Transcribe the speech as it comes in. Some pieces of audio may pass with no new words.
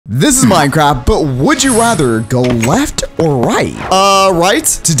This is Minecraft, but would you rather go left or right? Right.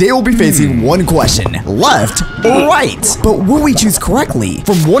 Today we'll be facing one question. Left or right? But will we choose correctly?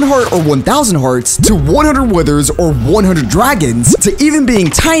 From 1 heart or 1,000 hearts to 100 withers or 100 dragons to even being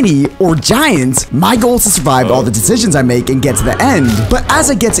tiny or giant, my goal is to survive all the decisions I make and get to the end. But as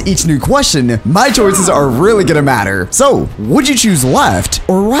I get to each new question, my choices are really gonna matter. So, would you choose left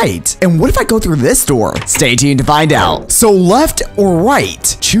or right? And what if I go through this door? Stay tuned to find out. So left or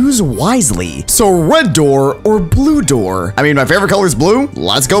right? Choose wisely. So red door or blue door? I mean, my favorite color is blue.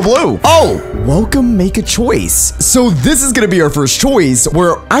 Let's go blue. Oh, welcome, make a choice. So this is gonna be our first choice,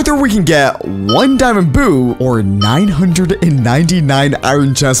 where either we can get 1 diamond boot or 999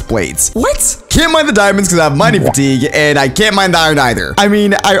 iron chest plates. What? Can't mine the diamonds because I have mining fatigue, and I can't mine the iron either. I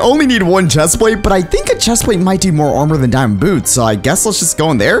mean, I only need 1 chest plate, but I think a chest plate might do more armor than diamond boots, so I guess let's just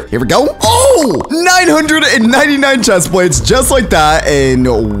go in there. Here we go. Oh, 999 chest plates, just like that. And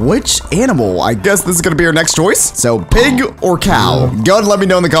which animal? I guess this is gonna be our next choice. So pig or cow? Go ahead and let me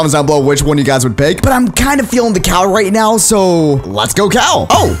know in the comments down below which one you guys would pick, but I'm kind of feeling the cow right now, so let's go cow.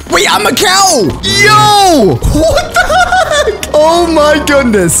 Oh, wait, I'm a cow. Yo, what the heck? Oh my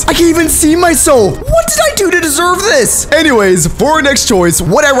goodness. I can't even see myself. What did I do to deserve this? Anyways, for our next choice,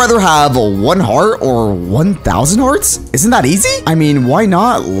 would I rather have 1 heart or 1,000 hearts? Isn't that easy? I mean, why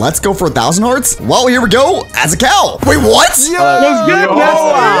not? Let's go for 1,000 hearts. Well, here we go as a cow. Wait, what? What's good,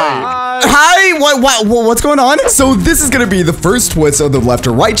 Hi, what's going on? So this is gonna be the first twist of the left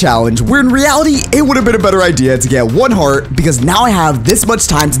or right challenge, where in reality, it would have been a better idea to get 1 heart, because now I have this much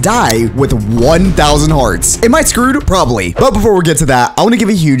time to die with 1,000 hearts. Am I screwed? Probably. But before we get to that, I want to give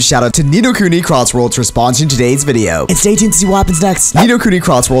a huge shout out to Ni no Kuni Crossworlds for sponsoring today's video. And stay tuned to see what happens next. Ni no Kuni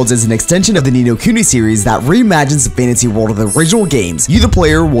Crossworlds is an extension of the Ni no Kuni series that reimagines the fantasy world of the original games. You, the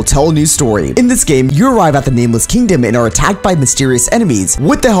player, will tell a new story. In this game, you arrive at the Nameless Kingdom and are attacked by mysterious enemies.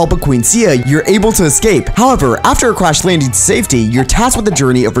 With the help of Queen Sia, you're able to escape. However, after a crash landing to safety, you're tasked with the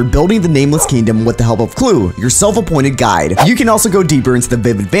journey of rebuilding the Nameless Kingdom with the help of Clue, your self-appointed guide. You can also go deeper into the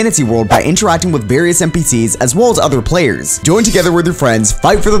vivid fantasy world by interacting with various NPCs as well as other players. Join together with your friends,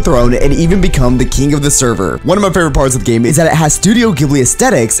 fight for the throne, and even become the king of the server. One of my favorite parts of the game is that it has Studio Ghibli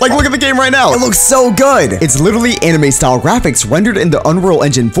aesthetics. Like, look at the game right now. It looks so good. It's literally anime-style graphics rendered in the Unreal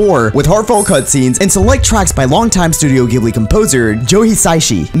Engine 4 with heartfelt cutscenes and select tracks by longtime Studio Ghibli composer Joe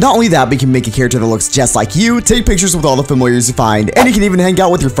Hisaishi. Not only that, but you can make a character that looks just like you, take pictures with all the familiars you find, and you can even hang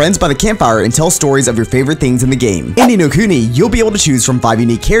out with your friends by the campfire and tell stories of your favorite things in the game. In Ni no Kuni, you'll be able to choose from 5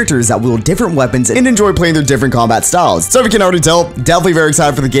 unique characters that wield different weapons and enjoy playing their different combat styles. So if you can already tell, definitely very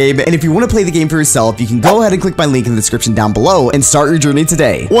excited for the game, and if you want to play the game for yourself, you can go ahead and click my link in the description down below and start your journey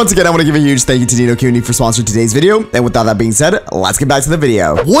today. Once again, I want to give a huge thank you to Ni no Kuni for sponsoring today's video, and without that being said, let's get back to the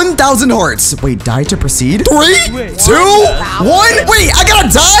video. 1,000 hearts. Wait, die to proceed? 3, 2, 1. Wait, I gotta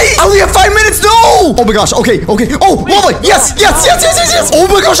die? I only have 5 minutes. No! Oh my gosh. Okay. Oh, lava. Yes. Oh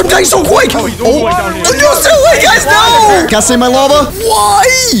my gosh, I'm dying so quick. Oh, no, still wait, guys. No. Can I save my lava? Why?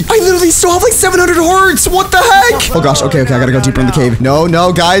 I literally still have like 700 hearts. What the heck? Oh gosh. Okay. I gotta go deeper in the cave. No,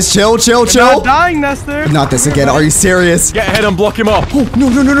 guys. Chill. You're not dying, Nestor. Not this again. Are you serious? Get ahead and block him up. Oh, no.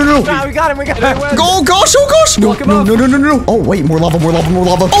 Nah, we got him. Oh gosh. No. Oh, wait. More lava.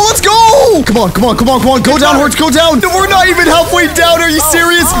 Oh, let's go. Come on. Go down, hearts. Go down. No, we're not even halfway down. Are you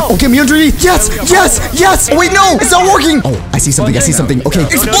serious? Oh, get me underneath. Yes. Oh, wait, no. It's not working. Oh, I see something. Okay.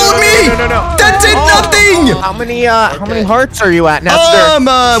 Explode me. No. That did nothing. How many hearts are you at, Nestor?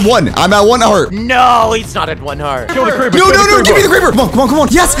 1. I'm at 1 heart. No, he's not at 1 heart. Kill the creeper. No. Give me the creeper. Come on.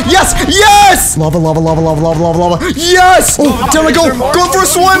 Yes. Lava. Yes. Oh, down I go. Going for a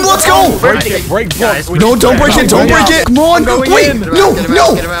swim. Let's go. Break blocks. No, don't break it. Come on. Wait. No.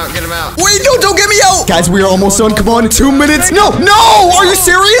 Get him out. Wait, no, don't get me out. Guys, we are almost done. Come on. 2 minutes. No. Are you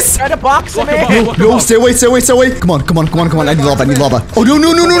serious? Try to box him in. No, stay away. Come on. I need lava. Oh,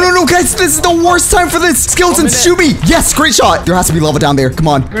 no, guys, this is the worst time for this. Skeletons, shoot me. Yes, great shot. There has to be lava down there. Come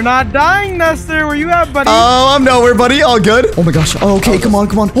on. You're not dying, Nestor. Where you at, buddy? Oh, I'm nowhere, buddy. All good. Oh my gosh. Oh, okay, come on.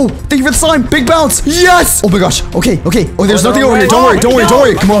 Oh, thank you for the slime. Big bounce. Yes. Oh my gosh. Okay. Oh, there's nothing over here. Don't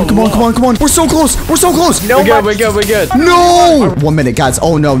worry. Come on. We're so close. No, We're good. No. 1 minute, guys.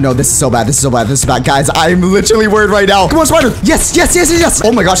 Oh, no. This is so bad. Guys, I'm literally worried right now. Come on, spider. Yes.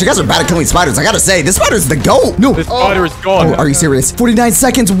 Oh my gosh, you guys are bad at killing spiders. I gotta say, this spider's the GOAT. No. This spider is gone. Oh, are you serious? 49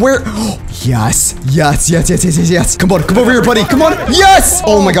 seconds. Where? Yes. Come on, come over here, buddy. Come on. Yes.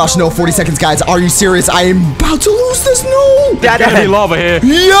 Oh my gosh, no. 40 seconds, guys. Are you serious? I am about to lose this. No. There's gonna be lava here.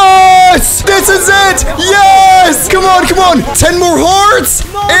 Yes. This is it. Yes. Come on. 10 more hearts.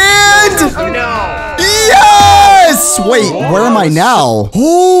 And Yes! Wait, where am I now?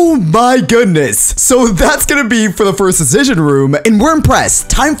 Oh my goodness. So that's gonna be for the first decision room, and we're impressed.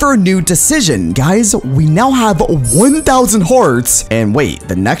 Time for a new decision. Guys, we now have 1,000 hearts. And wait,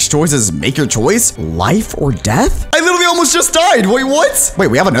 the next choice is make your choice, life or death? I literally almost just died. Wait, what? Wait,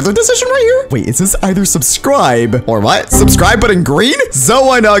 we have another decision right here? Wait, it says either subscribe or what? Subscribe button green? So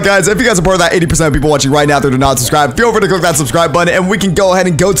why not, guys? If you guys are part of that 80% of people watching right now that do not subscribe, feel free to click that subscribe button, and we can go ahead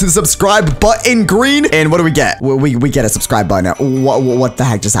and go to the subscribe button green. And what do we get? We get a subscribe button. What the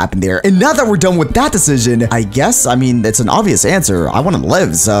heck just happened there? And now that we're done with that decision, I guess, I mean, it's an obvious answer. I want to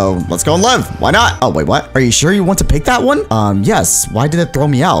live, so let's go and live. Why not? Oh, wait, what? Are you sure you want to pick that one? Yes. Why did it throw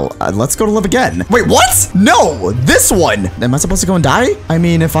me out? Let's go to live again. Wait, what? No, this one. Am I supposed to go and die? I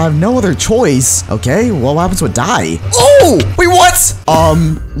mean, if I have no other choice, okay, well, what happens with die? Oh, wait, what?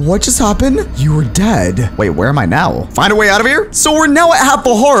 What just happened? You were dead. Wait, where am I now? Find a way out of here? So we're now at half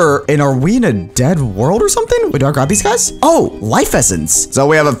a heart, and are we in a dead world or something? Wait, do I grab these guys? Oh, life essence. So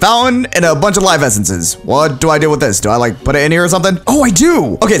we have a fountain and a bunch of life essences. What do I do with this? Do I like put it in here or something? Oh, I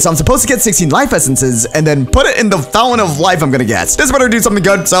do. Okay, so I'm supposed to get 16 life essences and then put it in the fountain of life I'm gonna get. This better do something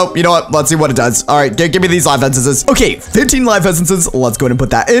good. So you know what? Let's see what it does. All right, give me these life essences. Okay, 15 life essences. Let's go ahead and put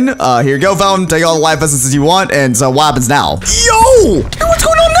that in. Here you go, fountain. Take all the life essences you want. And so what happens now? Yo, what's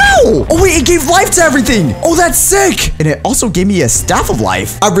going on now? Oh wait, it gave life to everything. Oh, that's sick. And it also gave me a staff of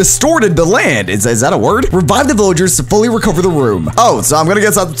life. I restored the land. Is that a word? Revive the villagers to fully recover the room. Oh, so I'm gonna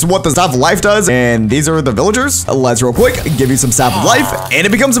guess that's what the staff of life does. And these are the villagers. Let's real quick give you some staff of life, and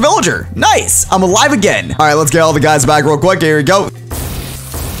it becomes a villager. Nice. I'm alive again. All right, let's get all the guys back real quick. Here we go.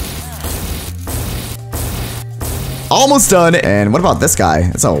 Almost done. And what about this guy?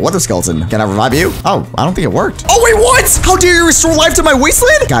 It's a weather skeleton. Can I revive you? Oh, I don't think it worked. Oh, wait, what? How dare you restore life to my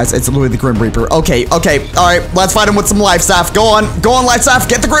wasteland? Guys, it's literally the Grim Reaper. Okay. All right, let's fight him with some life staff. Go on, life staff.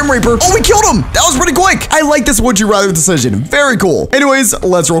 Get the Grim Reaper. Oh, we killed him. That was pretty quick. I like this would you rather decision. Very cool. Anyways,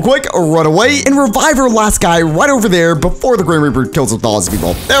 let's real quick run away and revive our last guy right over there before the Grim Reaper kills with all his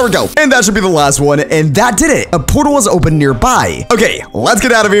people. There we go. And that should be the last one. And that did it. A portal was open nearby. Okay, let's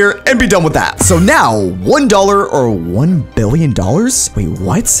get out of here and be done with that. So now, $1 or $1 billion? Wait,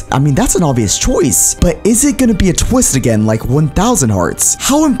 what? I mean, that's an obvious choice, but is it gonna be a twist again like 1,000 hearts?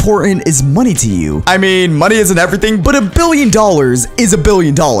 How important is money to you? I mean, money isn't everything, but $1 billion is $1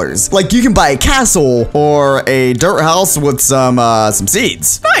 billion. Like, you can buy a castle or a dirt house with some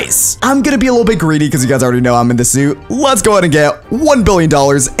seeds. Nice. I'm gonna be a little bit greedy because you guys already know I'm in the suit. Let's go ahead and get $1 billion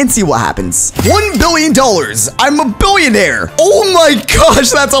and see what happens. $1 billion. I'm a billionaire. Oh my gosh,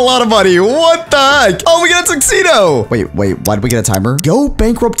 that's a lot of money. What the heck? Oh, we got a tuxedo. Wait, why did we get a timer? Go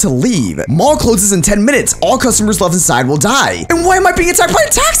bankrupt to leave. Mall closes in 10 minutes. All customers left inside will die. And why am I being attacked by a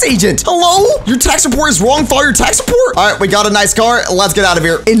tax agent? Hello? Your tax report is wrong. File your tax report. All right, we got a nice car. Let's get out of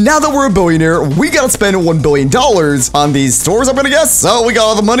here. And now that we're a billionaire, we gotta spend $1 billion on these stores, I'm gonna guess. So we got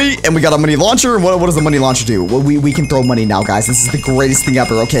all the money and we got a money launcher. And what does the money launcher do? Well, we can throw money now, guys. This is the greatest thing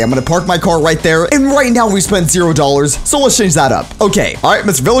ever. Okay, I'm gonna park my car right there. And right now we spent $0. So let's change that up. Okay. All right,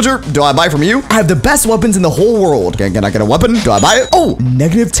 Mr. Villager, do I buy from you? I have the best weapons in the whole world. Can I get a weapon? Do I buy it? Oh,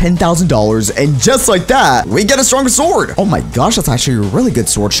 negative $10,000. And just like that, we get a stronger sword. Oh my gosh, that's actually a really good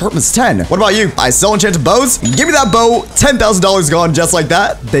sword. Sharpness 10. What about you? I sell enchanted bows. Give me that bow. $10,000 gone just like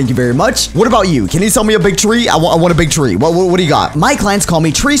that. Thank you very much. What about you? Can you sell me a big tree? I want a big tree. What do you got? My clients call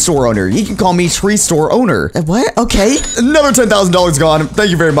me tree store owner. You can call me tree store owner. What? Okay. Another $10,000 gone.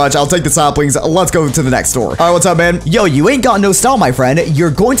 Thank you very much. I'll take the saplings. Let's go to the next store. All right, what's up, man? Yo, you ain't got no style, my friend.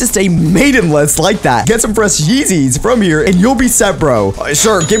 You're going to stay maidenless like that. Get some fresh Yeezys from here and you'll be set, bro.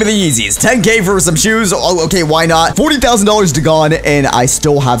 Sure, give me the Yeezys. 10K for some shoes. Oh, okay, why not? $40,000 to gone, and I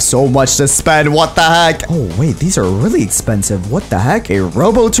still have so much to spend. What the heck? Oh, wait, these are really expensive. What the heck? A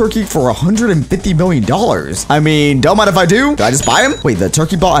robo turkey for $150 million. I mean, don't mind if I do. Do I just buy him? Wait, the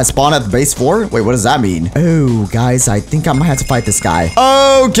turkey bot has spawned at the base floor? Wait, what does that mean? Oh, guys, I think I might have to fight this guy.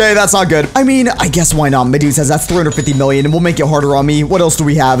 Okay, that's not good. I mean, I guess why not? Medu says that's $350 million, and we'll make it harder on me. What else do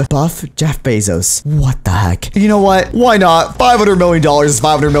we have? Buff Jeff Bezos. What the heck? You know what? Why not? $500 million is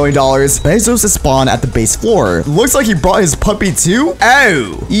 $500 million. Bezos is spawned at the base floor. Looks like he brought his puppy too.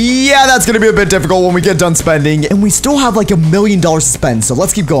 Oh, yeah, that's gonna be a bit difficult when we get done spending, and we still have like $1 million to spend, so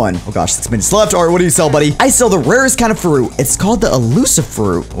let's keep going. Oh gosh, 6 minutes left. All right, what do you sell, buddy? I sell the rarest kind of fruit. It's called the elusive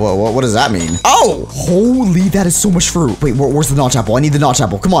fruit. Whoa, what does that mean? Oh, holy, that is so much fruit. Wait, where's the notch apple? I need the notch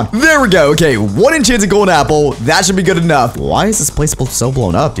apple. Come on. There we go. Okay, 1 enchanted golden apple. That should be good enough. Why is this place so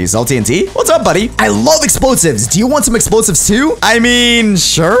blown up? Do you sell TNT? What's up, buddy? I love explosives. Do you want some explosives too? I mean,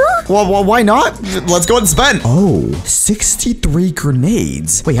 sure. Well, why not? Let's go ahead and spend. Oh, 63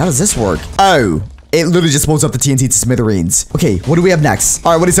 grenades. Wait, how does this work? Oh, It literally just blows up the TNT to smithereens. Okay, what do we have next?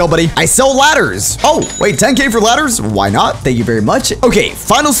 All right, what do you sell, buddy? I sell ladders. Oh, wait, 10K for ladders? Why not? Thank you very much. Okay,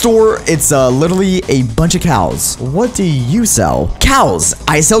 final store. It's literally a bunch of cows. What do you sell? Cows.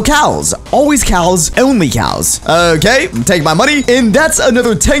 I sell cows. Always cows, only cows. Okay, take my money. And that's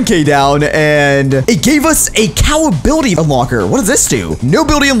another 10K down. And it gave us a cow ability unlocker. What does this do? No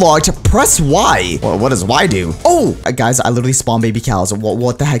ability unlocked. Press Y. Well, what does Y do? Oh, guys, I literally spawned baby cows.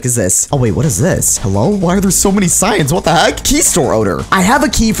 What the heck is this? Oh, wait, what is this? Hello? Why are there so many signs? What the heck? Key store owner. I have a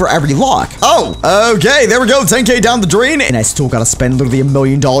key for every lock. Oh, okay, there we go. 10K down the drain. And I still gotta spend literally $1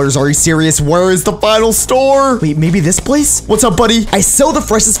 million. Are you serious? Where is the final store? Wait, maybe this place? What's up, buddy? I sell the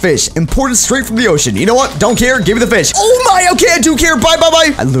freshest fish, imported straight from the ocean. You know what? Don't care. Give me the fish. Oh my, okay, I do care. Bye, bye,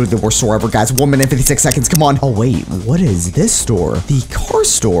 bye. I literally the worst store ever, guys. 1 minute, 56 seconds. Come on. Oh, wait, what is this store? The car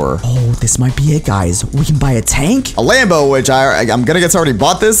store. Oh, this might be it, guys. We can buy a tank, a Lambo, which I'm gonna get already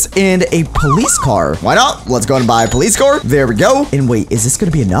bought this, and a police car. Why not? Let's go and buy a police car. There we go. And wait, is this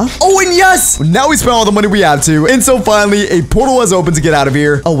gonna be enough? Oh, and yes! Now we spent all the money we have to. And so finally, a portal has opened to get out of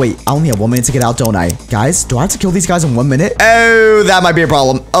here. Oh, wait, I only have 1 minute to get out, don't I? Guys, do I have to kill these guys in 1 minute? Oh, that might be a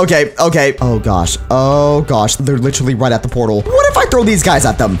problem. Okay, okay. Oh, gosh. Oh, gosh. They're literally right at the portal. What if I throw these guys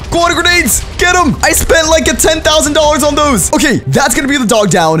at them? Quarter grenades! Get them! I spent like a $10,000 on those. Okay, that's gonna be the dog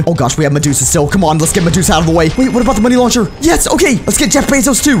down. Oh, gosh, we have Medusa still. Come on, let's get Medusa out of the way. Wait, what about the money launcher? Yes, okay, let's get Jeff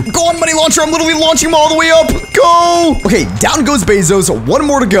Bezos too. Go on, money launcher. I'm literally launching him all the way up. Go! Okay, down goes Bezos. 1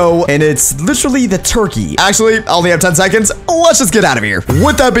 more to go, and it's literally the turkey. Actually, I only have 10 seconds. Let's just get out of here.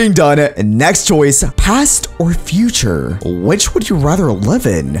 With that being done, next choice, past or future? Which would you rather live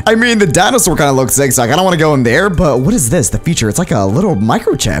in? I mean, the dinosaur kind of looks sick, so I kind of want to go in there, but what is this? The future? It's like a little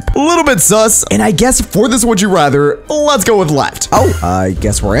microchip. A little bit sus. And I guess for this would you rather, let's go with left. Oh, I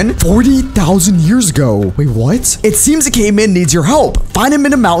guess we're in. 40,000 years ago. Wait, what? It seems a caveman needs your help. Find him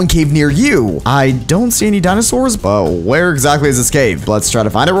in a mountain cave near you. I don't see any dinosaurs, but where exactly is this cave? Let's try to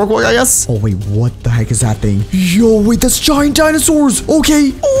find it real quick, I guess. Oh, wait, what the heck is that thing? Yo, wait, that's giant dinosaurs.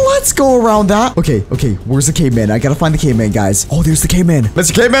 Okay, let's go around that. Okay, okay, where's the caveman? I gotta find the caveman, guys. Oh, there's the caveman.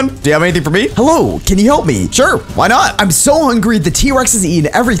 Mr. Caveman, do you have anything for me? Hello, can you help me? Sure, why not? I'm so hungry, the T-Rex is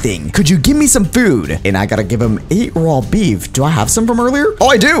eating everything. Could you give me some food? And I gotta give him 8 raw beef. Do I have some from earlier? Oh,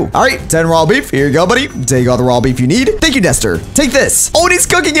 I do. All right, 10 raw beef. Here you go, buddy. Take all the raw beef you need. Thank you, Nestor. Take this. Oh, and he's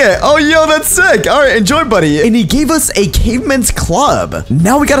cooking it. Oh, yo, that's sick. All right, enjoy, buddy. And he gave us a caveman's club.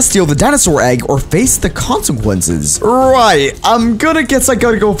 Now we gotta steal the dinosaur egg or face the consequences. Right, I'm gonna guess I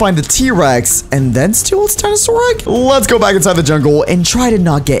gotta go find the T-Rex and then steal its dinosaur egg. Let's go back inside the jungle and try to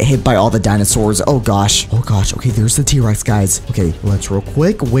not get hit by all the dinosaurs. Oh, gosh. Oh, gosh. Okay, there's the T-Rex, guys. Okay, let's real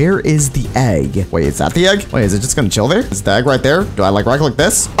quick. Where is the egg? Wait, is that the egg? Wait, is it just gonna chill there? Is the egg right there? Do I like right click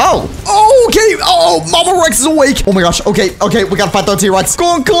this? Oh, okay. Oh, Mama Rex is awake. Oh my gosh. Okay, okay, we gotta fight the T-Rex. Go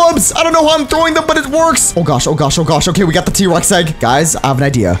on, clubs. I don't know how I'm throwing them, but it works. Oh gosh, oh gosh, oh gosh. Okay, we got the T-Rex egg. Guys, I have an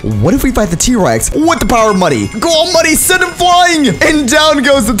idea. What if we fight the T-Rex with the power of money? Go on, money, send him flying. And down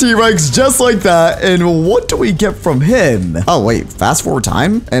goes the T-Rex just like that. And what do we get from him? Oh, wait, fast forward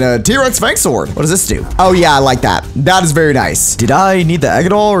time and a T-Rex fang sword. What does this do? Oh yeah, I like that. That is very nice. Did I need the egg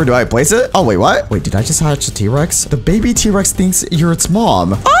at all or do I place it? Oh, wait, what? Wait, did I just hatch a T-Rex? The baby T-Rex thinks you're its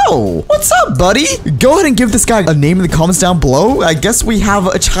mom. Oh, what's up, buddy? Go ahead and give this guy a name in the comments down below. I guess we have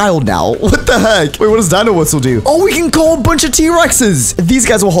a child now. What the heck? Wait, what does Dino Whistle do? Oh, we can call a bunch of T-Rexes. These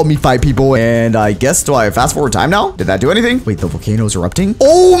guys will help me fight people. And I guess, do I fast forward time now? Did that do anything? Wait, the volcano's erupting?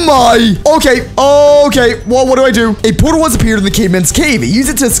 Oh my. Okay, okay. Well, what do I do? A portal has appeared in the caveman's cave. Use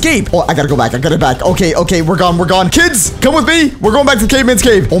it to escape. Oh, I gotta go back. I gotta back. Okay, okay, we're gone. We're gone. Kids, come with me. We're going back to the caveman's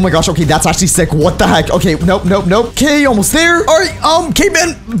cave. Oh my gosh. Okay, that's actually sick. What the heck? Okay, nope, nope, nope. Okay, almost there. All right,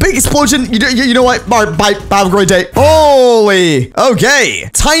 caveman, big explosion. You know what? All right, bye. Have a great day. Holy. Okay.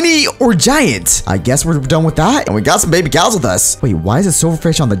 Tiny or giant? I guess we're done with that. And we got some baby cows with us. Wait, why is a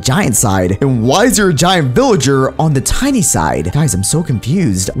silverfish on the giant side? And why is there a giant villager on the tiny side? Guys, I'm so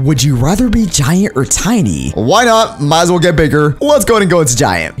confused. Would you rather be giant or tiny? Why not? Might as well get bigger. Let's go ahead and go into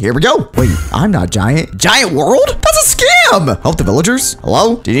giant. Here we go. Wait, I'm not giant. Giant world? That's a scam. Help the villagers.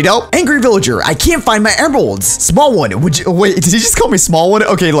 Hello? Do you need help? Angry villager. I can't find my emeralds. Small one. Would you wait? Did he just call me small one?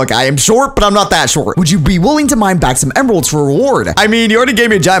 Okay, look, I am short, but I'm not that short. Would you be willing to mine back some emeralds for a reward? I mean, you already gave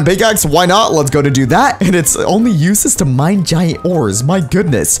me a giant pickaxe. Why not? Let's go to do that. And its only use is to mine giant ores. My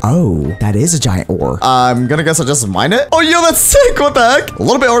goodness. Oh, that is a giant ore. I'm gonna guess I'll just mine it. Oh, yo, that's sick. What the heck? A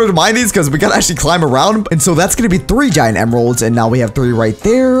little bit harder to mine these because we gotta actually climb around. And so that's gonna be 3 giant emeralds. And now we have 3 right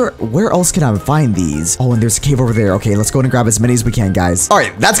there. Where else can I find these? Oh, and there's a cave over there. Okay, let's go go and grab as many as we can, guys. All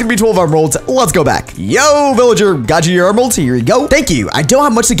right, that's gonna be 12 emeralds. Let's go back. Yo, villager, got you your emeralds. Here you go. Thank you. I don't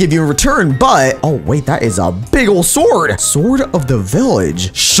have much to give you in return, but oh wait, that is a big old sword. Sword of the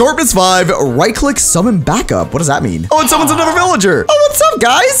village. Sharpness 5. Right click, summon backup. What does that mean? Oh, it summons another villager. Oh, what's up,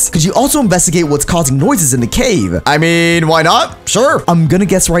 guys? Could you also investigate what's causing noises in the cave? I mean, why not? Sure. I'm gonna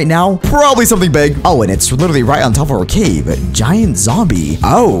guess right now, probably something big. Oh, and it's literally right on top of our cave. Giant zombie.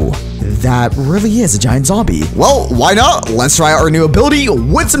 Oh, that really is a giant zombie. Well, why not? Let's try out our new ability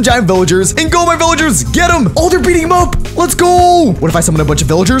with some giant villagers. And go, my villagers, get them. Oh, they're beating him up. Let's go. What if I summon a bunch of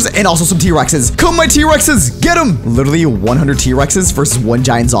villagers and also some T-Rexes? Come, my T-Rexes, get them. Literally 100 T-Rexes versus one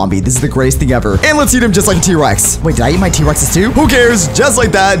giant zombie. This is the greatest thing ever. And let's eat him just like a T-Rex. Wait, did I eat my T-Rexes too? Who cares? Just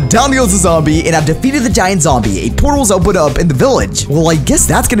like that, down goes the zombie, and I've defeated the giant zombie. A portal's opened up in the village. Well, I guess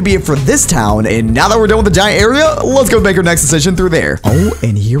that's gonna be it for this town. And now that we're done with the giant area, let's go make our next decision through there. Oh,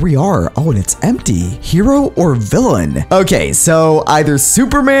 and here we are. Oh, and it's empty. Hero or villain? Okay, so either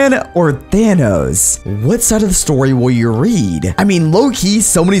Superman or Thanos. What side of the story will you read? I mean, low-key,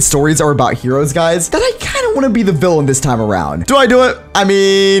 so many stories are about heroes, guys, that I kind of want to be the villain this time around. Do I do it? I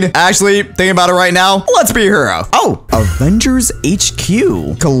mean, actually, thinking about it right now, let's be a hero. Oh, Avengers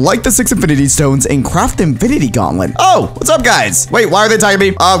HQ. Collect the 6 Infinity Stones and craft the Infinity Gauntlet. Oh, what's up, guys? Wait, why are they attacking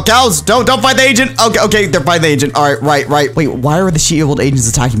me? Oh, cows, don't fight the agent. Okay, they're fighting the agent. All right, right. Wait, why are the shield agents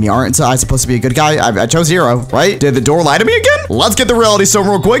attacking me? Aren't I supposed to be a good guy? I chose hero, right? Did the door lie to me again? Let's get the reality stone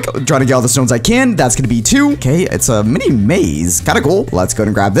real quick. I'm trying to get all the stones I can. That's gonna be 2. Okay, it's a mini maze. Kind of cool. Let's go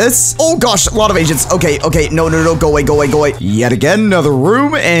and grab this. Oh gosh, a lot of agents. Okay, no, go away. Yet again, another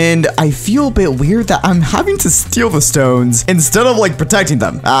room, and I feel a bit weird that I'm having to steal the stones instead of like protecting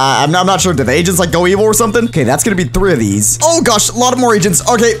them. I'm not sure. Did the agents like go evil or something? Okay, that's gonna be 3 of these. Oh gosh, a lot of more agents.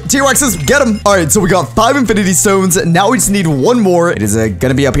 Okay, T-Rexes, get them. All right, so we got 5 Infinity Stones. Now we just need 1 more. It is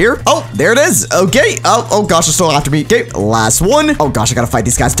gonna be up here. Oh, there it is. Okay. Oh gosh, they're still after me. Okay, last one. Oh gosh, I gotta fight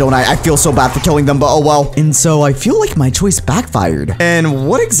these guys, don't I? I feel so bad for killing them, but oh well. And so I feel like my choice backfired. And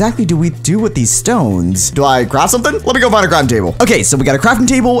what exactly do we do with these stones? Do I craft something? Let me go find a crafting table. Okay, so we got a crafting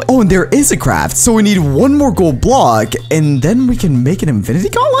table. Oh, and there is a craft. So we need 1 more gold block, and then we can make an Infinity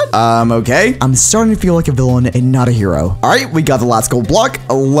Gauntlet. Okay. I'm starting to feel like a villain and not a hero. All right, we got the last gold block.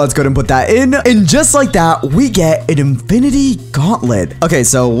 Let's go ahead and put that in. And just like that, we get an Infinity Gauntlet. Okay,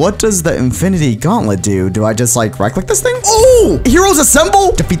 so what does the Infinity Gauntlet do? Do I just like right click this thing? Oh, heroes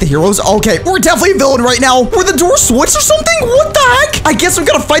assemble. Defeat the heroes. Okay, we're definitely a villain right now. Were the doors switched or something? What the heck? I guess we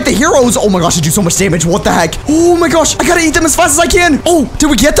gotta fight the heroes. Oh my gosh, they do so much damage. What the heck? Oh my gosh, I gotta eat them as fast as I can. Oh, did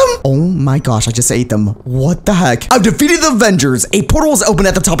we get them? Oh my gosh, I just ate them. What the heck? I've defeated the Avengers. A portal is open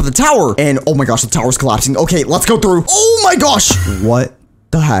at the top of the tower, and oh my gosh, the tower's collapsing. Okay, let's go through. Oh my gosh. What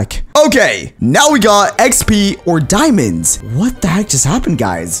the heck? Okay, now we got XP or diamonds. What the heck just happened,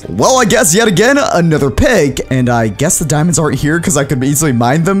 guys? Well, I guess yet again, another pig. And I guess the diamonds aren't here because I could easily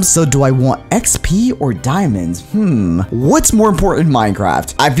mine them. So do I want XP or diamonds? What's more important in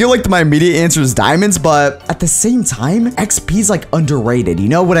Minecraft? I feel like my immediate answer is diamonds, but at the same time, XP is like underrated. You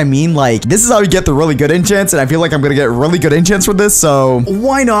know what I mean? Like, this is how you get the really good enchants, and I feel like I'm gonna get really good enchants for this, so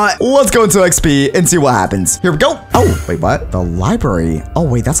why not? Let's go into XP and see what happens. Here we go. Oh, wait, what? The library. Oh,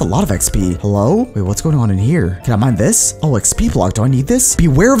 wait, that's a lot of XP. Hello? Wait, what's going on in here? Can I mine this? Oh, XP block. Do I need this?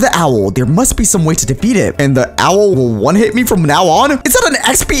 Beware of the owl. There must be some way to defeat it. And the owl will one-hit me from now on? Is that an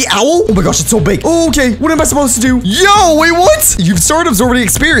XP owl? Oh my gosh, it's so big. Oh, okay. What am I supposed to do? Yo, wait, what? You've started absorbing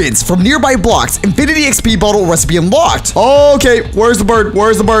experience from nearby blocks. Infinity XP bottle recipe unlocked. Okay, where's the bird?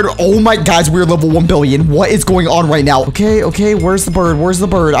 Where's the bird? Oh my, guys, we're level 1 billion. What is going on right now? Okay, where's the bird? Where's the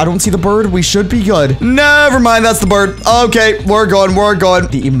bird? I don't see the bird. We should be good. Never mind, that's the bird. Okay, we're good.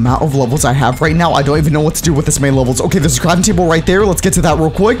 The amount of levels I have right now, I don't even know what to do with this many levels. Okay, there's a crafting table right there. Let's get to that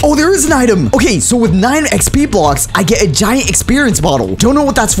real quick. Oh, there is an item. Okay, so with 9 XP blocks, I get a giant experience bottle. Don't know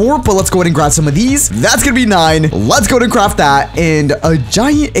what that's for, but let's go ahead and grab some of these. That's gonna be 9. Let's go ahead and craft that. And a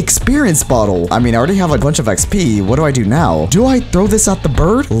giant experience bottle. I mean, I already have a bunch of XP. What do I do now? Do I throw this at the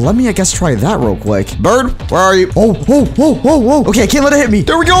bird? Let me, I guess, try that real quick. Bird, where are you? Oh. Okay, I can't let it hit me.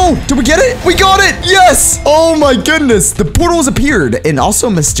 There we go. Did we get it? We got it. Yes. Oh my goodness. The portal has appeared. And also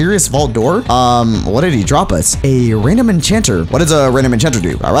a mysterious vault door. What did he drop us? A random enchanter. What does a random enchanter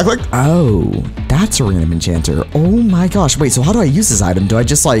do? I right click. Oh, that's a random enchanter. Oh my gosh. Wait, so how do I use this item? Do I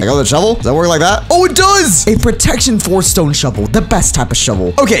just like go with the shovel? Does that work like that? Oh, it does. A protection 4 stone shovel. The best type of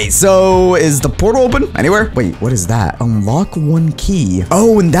shovel. Okay, so is the portal open anywhere? Wait, what is that? Unlock 1 key.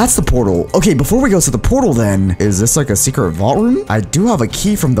 Oh, and that's the portal. Okay, before we go to the portal then, is this like a secret vault room? I do have a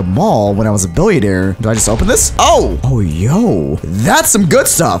key from the mall when I was a billionaire. Do I just open this? Oh, yo, that's some good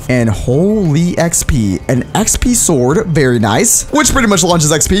stuff. And holy XP. An XP sword. Very nice. Which pretty much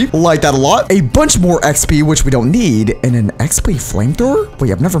launches XP. Like that a lot. A bunch more XP, which we don't need. And an XP flamethrower?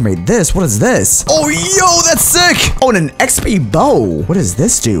 Wait, I've never made this. What is this? Oh, yo, that's sick. Oh, and an XP bow. What does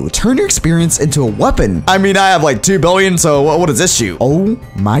this do? Turn your experience into a weapon. I mean, I have like 2 billion, so what does this shoot? Oh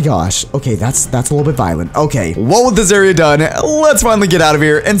my gosh. Okay, that's a little bit violent. Okay, what with this area done, let's finally get out of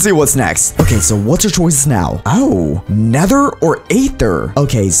here and see what's next. Okay, so what's your choices now? Oh, nether or aether?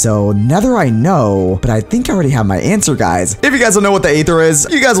 Okay, so nether I know, but I think I already have my answer, guys. If you guys don't know what the aether is,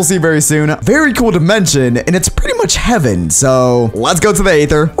 you guys will see very soon. Very cool dimension, and it's pretty much heaven. So let's go to the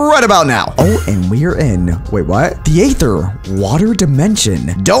aether right about now. Oh, and we're in. Wait, what? The aether, water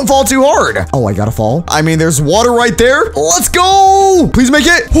dimension. Don't fall too hard. Oh, I gotta fall. I mean, there's water right there. Let's go. Please make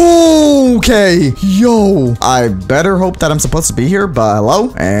it. Okay. Yo, I better hope that I'm supposed to be here, but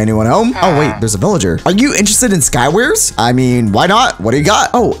hello? Anyone home? Oh, wait, there's a villager. Are you interested in skywares? I mean, why not? What do you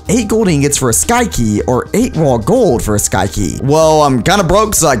got? Oh, 8 gold ingots for a sky key or 8 raw gold for a sky key. Well, I'm kind of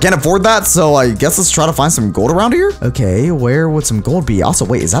broke, so I can't afford that. So I guess let's try to find some gold around here. Okay, where would some gold be? Also,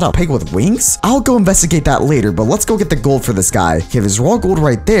 wait, is that a pig with wings? I'll go investigate that later, but let's go get the gold for this guy. Okay, there's raw gold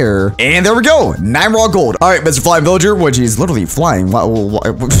right there. And there we go. 9 raw gold. All right, Mr. Flying Villager, which he's literally flying.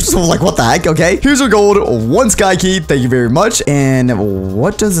 So like, what the heck? Okay, here's your gold. 1 sky key. Thank you very much. And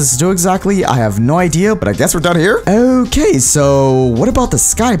what does this do exactly? I have no idea, but I guess we're done here. Okay, so what about the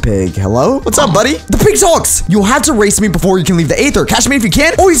sky pig? Hello? What's up, buddy? The pig talks. You'll have to race me before you can leave the aether. Catch me if you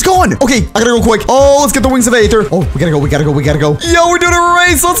can. Oh, he's gone. Okay, I gotta go quick. Oh, let's get the wings of the aether. Oh, we gotta go. Yo, we're doing a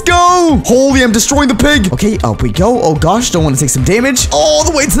race. Let's go. Holy, I'm destroying the pig. Okay, up we go. Oh gosh, don't want to take some damage. All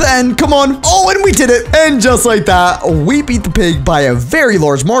the way to the end. Come on. Oh, and we did it. And just like that, we beat the pig by a very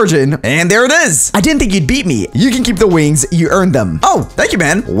large margin. And there it is. I didn't think you'd beat me. You can keep the wings. You earned them. Oh, thank you,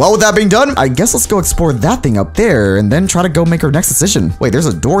 man. Well, with that being done, I guess let's go explore that thing up there and then try to go make our next decision. Wait, there's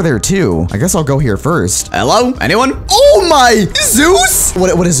a door there too. I guess I'll go here first. Hello? Anyone? Oh my! Zeus?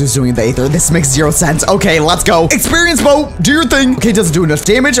 What is Zeus doing in the aether? This makes 0 sense. Okay, let's go. Experience boat. Do your thing. Okay, doesn't do enough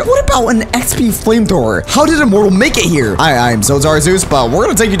damage. What about an XP flamethrower? How did Immortal make it here? I'm so sorry, Zeus, but we're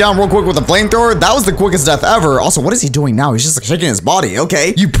gonna take you down real quick with a flamethrower. That was the quickest death ever. Also, what is he doing now? He's just like shaking his body.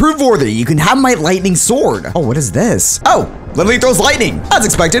 Okay. You prove worthy. You can have my lightning sword. Oh, what is this? Oh, literally throws lightning. As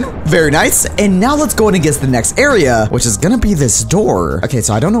expected. Very nice. And now let's go in and get to the next area, which is gonna be this door. Okay,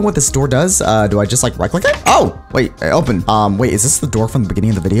 so I don't know what this door does. Do I just like right click it? Oh, wait, open. Wait, is this the door from the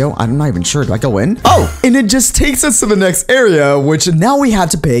beginning of the video? I'm not even sure. Do I go in? Oh, and it just takes us to the next area, which now we have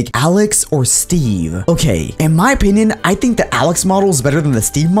to pick Alex or Steve. Okay, in my opinion, I think the Alex model is better than the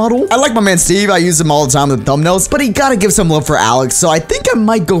Steve model. I like my man Steve. I use him all the time in the thumbnails, but he gotta give some love for Alex, so I think I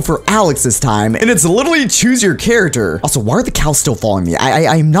might go for Alex this time. And it's literally choose your character. Also, why are the cows still following me?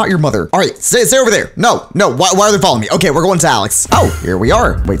 I'm not your mother. All right, stay over there. No, why are they following me? Okay, we're going to Alex. Oh, here we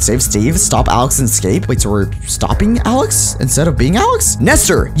are. Wait, save Steve, stop Alex and escape. Wait, so we're stopping Alex instead of being Alex?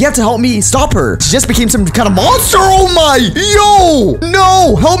 Nestor, you have to help me stop her. She just became some kind of monster. Oh my, yo,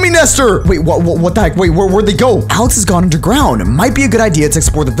 no, help me, Nestor. Wait, what the heck? Wait, where'd they go? Alex has gone underground. Might be a good idea to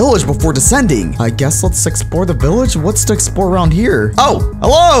explore the village before descending. I guess let's explore the village. What's to explore around here? Oh,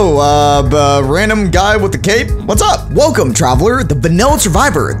 hello, random guy with the cape. What's up? Welcome, traveler, the vanilla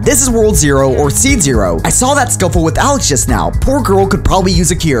survivor. This is World 0 or Seed 0. I saw that scuffle with Alex just now. Poor girl could probably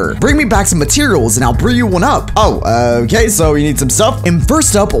use a cure. Bring me back some materials and I'll brew you one up. Oh, okay, so you need some stuff. And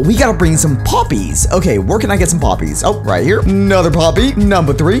first up, we gotta bring some poppies. Okay, where can I get some poppies? Oh, right here. Another poppy,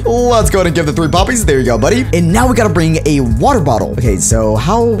 number 3. Let's go ahead and give the 3 poppies. There you go, buddy. And now we gotta bring a water bottle. Okay, so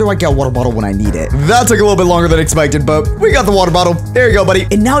how do I get a water bottle when I need it? That took a little bit longer than expected, but we got the water bottle. There you go, buddy.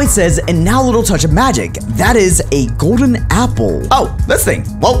 And now it says, and now a little touch of magic. That is a golden apple. Oh, this thing.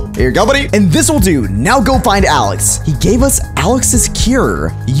 Well, here you go, buddy. And this will do. Now go find Alex. He gave us Alex's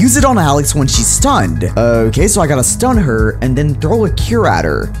cure. Use it on Alex when she's stunned. Okay, so I gotta stun her and then throw a cure at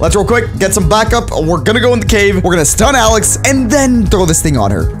her. Let's real quick get some backup. We're gonna go in the cave. We're gonna stun Alex and then throw this thing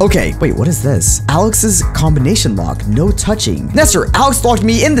on her. Okay, wait, what is this? Alex's combination lock. No touching. Nestor, Alex locked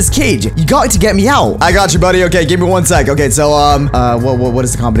me in this cage. You got to get me out. I got you, buddy. Okay, give me 1 sec. Okay, so what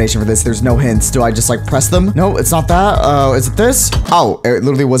is the combination for this? There's no hints. Do I just like press them? No, it's not that. Is it this? Oh, it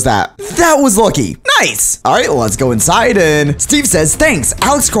literally was that. That was lucky. Nice. All right, let's go inside. And Steve says, thanks.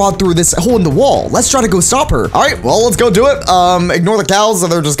 Alex crawled through this hole in the wall. Let's try to go stop her. All right, well, let's go do it. Ignore the cows.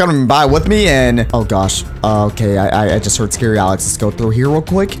 They're just coming by with me. And oh gosh. Okay, I just heard scary Alex. Let's go through here real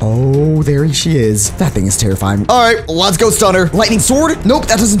quick. Oh, there she is. That thing is terrifying. All right, let's go stun her. Lightning sword. Nope,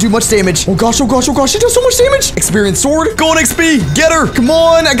 that doesn't do much damage. Oh gosh, oh gosh, oh gosh. She does so much damage. Experience sword. Go on XP. Get her. Come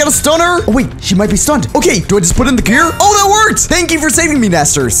on. I gotta stun her. Oh wait, she might be stunned. Okay, do I just put in the cure? Oh, that worked. Thank you for saving me,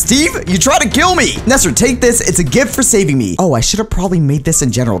 Nestor. Steve, you tried to kill me. Nestor, take this. It's a gift for saving me. Oh, I should have probably made this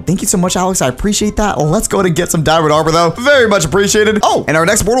in general. Thank you so much, Alex. I appreciate that. Let's go ahead and get some diamond armor, though. Very much appreciated. Oh, and our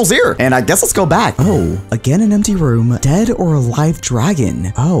next portal's here. And I guess let's go back. Oh, again, an empty room. Dead or alive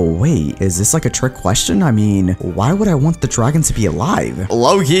dragon? Oh, wait. Is this like a trick question? I mean, why would I want the dragon to be alive?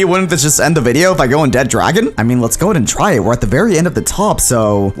 Low-key, wouldn't this just end the video if I go in dead dragon? I mean, let's go ahead and try it. We're at the very end of the top,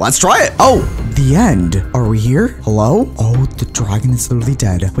 so let's try it. Oh, the end. Are we here? Hello? Oh, the dragon is literally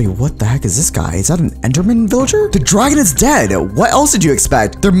dead. Wait, what the heck is this guy? Is that an Enderman villager? The dragon is dead. What else did you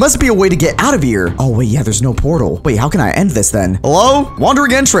expect? There must be a way to get out of here. Oh, wait, yeah, there's no portal. Wait, how can I end this then? Hello?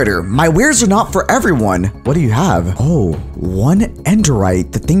 Wandering End Trader. My wares are not for everyone. What do you have? Oh, one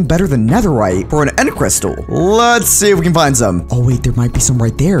enderite. The thing better than netherite for an end crystal. Let's see if we can find some. Oh, wait, there might be some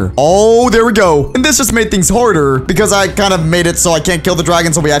right there. Oh, there we go. And this just made things harder because I kind of made it so I can't kill the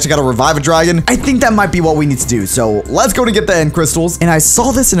dragon, so we actually got to revive a dragon. I think that might be what we need to do. So let's go to get the end crystals. And I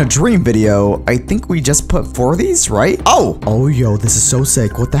saw this in a dream video. I think we just put 4 of these, right? Oh, yo, this is so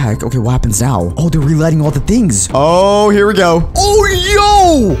sick. What the heck? Okay, what happens now? Oh, they're relighting all the things. Oh, here we go.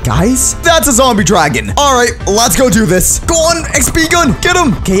 Oh, yo! Guys, that's a zombie dragon. All right, let's go do this. Go on, XP gun. Get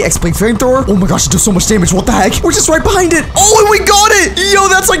him. Okay, XP flamethrower. Oh my gosh, it does so much damage. What the heck? We're just right behind it. Oh, and we got it. Yo,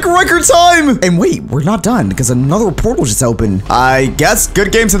 that's like record time. And wait, we're not done because another portal just opened. I guess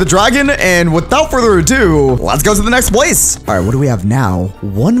good game to the dragon. And without further ado, let's go to the next place. All right, what do we have now?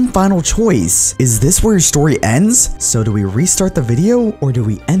 One final choice. Is this where your story ends? So do we restart the video or do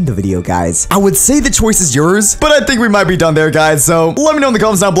we end the video, guys? I would say the choice is yours, but I think we might be done there, guys. So let me know in the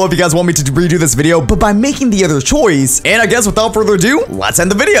comments down below if you guys want me to redo this video, but by making the other choice. And I guess without further ado, let's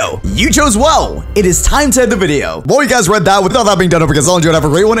end the video. You chose well. It is time to end the video. Well, you guys read that. With all that being done, I hope you guys all enjoyed. Have a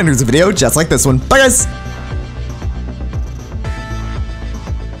great one, and here's a video just like this one. Bye, guys.